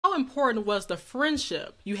how important was the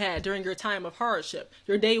friendship you had during your time of hardship,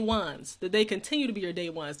 your day ones? Did they continue to be your day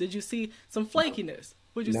ones? Did you see some flakiness?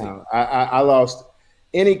 What'd you see? No, I lost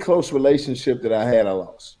any close relationship that I had. I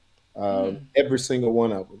lost every single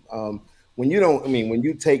one of them. When you don't, I mean, when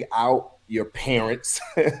you take out your parents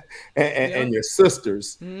and Yep. your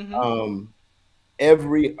sisters, Mm-hmm.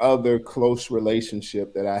 every other close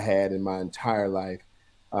relationship that I had in my entire life,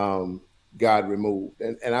 God removed.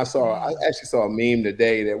 And I actually saw a meme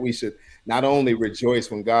today that we should not only rejoice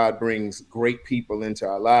when God brings great people into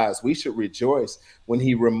our lives, we should rejoice when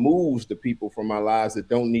he removes the people from our lives that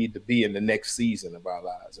don't need to be in the next season of our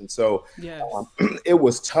lives. And so Yes. it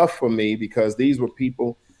was tough for me because these were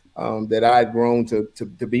people that I had grown to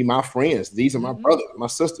be my friends. These are my Mm-hmm. brothers, my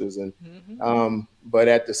sisters. And Mm-hmm. but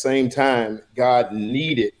at the same time, God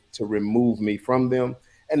needed to remove me from them.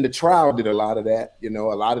 And the trial did a lot of that. You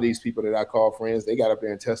know, a lot of these people that I call friends, they got up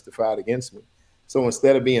there and testified against me. So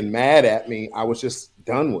instead of being mad at me, I was just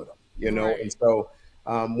done with them, you know. And Right. so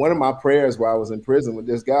one of my prayers while I was in prison was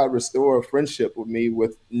this: God restore a friendship with me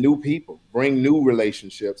with new people, bring new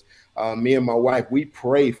relationships. Me and my wife, we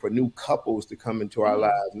pray for new couples to come into our Mm.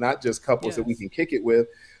 lives, not just couples that we Yes. can kick it with,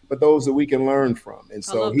 but those that we can learn from. And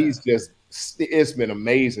I so love that. it's been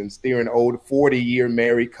amazing steering old 40-year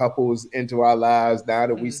married couples into our lives now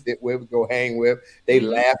that we Mm. sit with, go hang with. They Mm-hmm.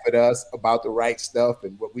 laugh at us about the right stuff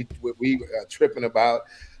and what we are tripping about.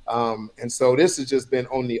 And so this has just been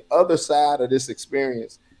on the other side of this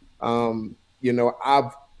experience. You know,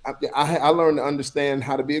 I learned to understand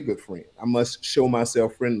how to be a good friend. I must show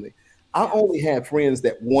myself friendly. I only Yes. had friends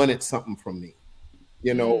that wanted something from me,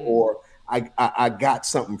 you know, Mm. or I got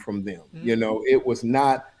something from them. You Mm-hmm. know, it was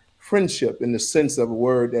not friendship in the sense of a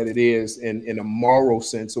word that it is in a moral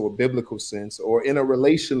sense or a biblical sense or in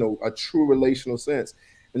a true relational sense.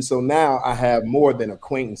 And so now I have more than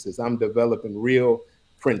acquaintances. I'm developing real Yep.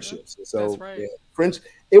 friendships. And That's so yeah, right.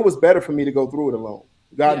 it was better for me to go through it alone.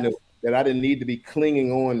 God knew Yes. that I didn't need to be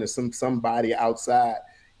clinging on to somebody outside.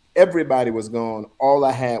 Everybody was gone. All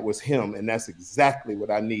I had was him, and that's exactly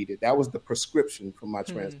what I needed. That was the prescription for my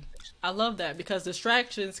transformation. I love that because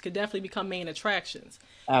distractions could definitely become main attractions.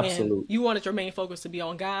 And Absolutely. you wanted your main focus to be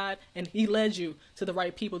on God, and He led you to the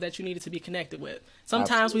right people that you needed to be connected with. Sometimes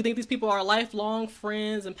we Absolutely. think these people are lifelong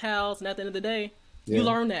friends and pals, and at the end of the day, you Yeah.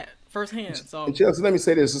 learn that firsthand. And So, Chelsea, let me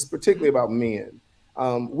say this, it's particularly about men.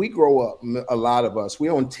 We grow up, a lot of us,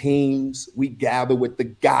 we're on teams. We gather with the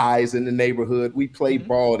guys in the neighborhood. We play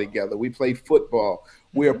ball together. We play football.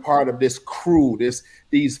 We're part of this crew,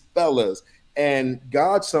 these fellas. And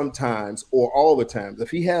God sometimes, or all the times, if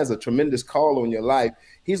he has a tremendous call on your life,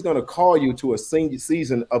 he's going to call you to a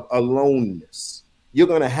season of aloneness. You're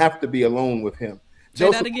going to have to be alone with him. say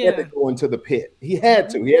that Joseph had to again. go into the pit. He had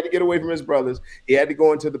to. He had to get away from his brothers. He had to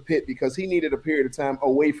go into the pit because he needed a period of time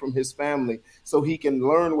away from his family so he can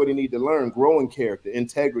learn what he needed to learn, grow in character,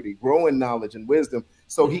 integrity, grow in knowledge and wisdom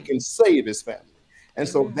so he can save his family. And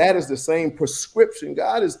so Amen. that is the same prescription.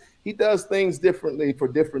 He does things differently for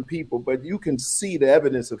different people, but you can see the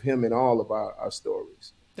evidence of him in all of our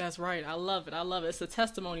stories. That's right. I love it. I love it. It's a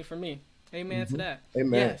testimony for me. Amen to Hmm. that.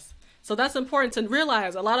 Amen. Yes. So that's important to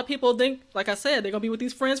realize. A lot of people think, like I said, they're going to be with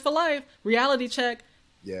these friends for life. Reality check.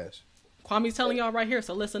 Yes. Kwame's telling y'all right here,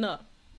 so listen up.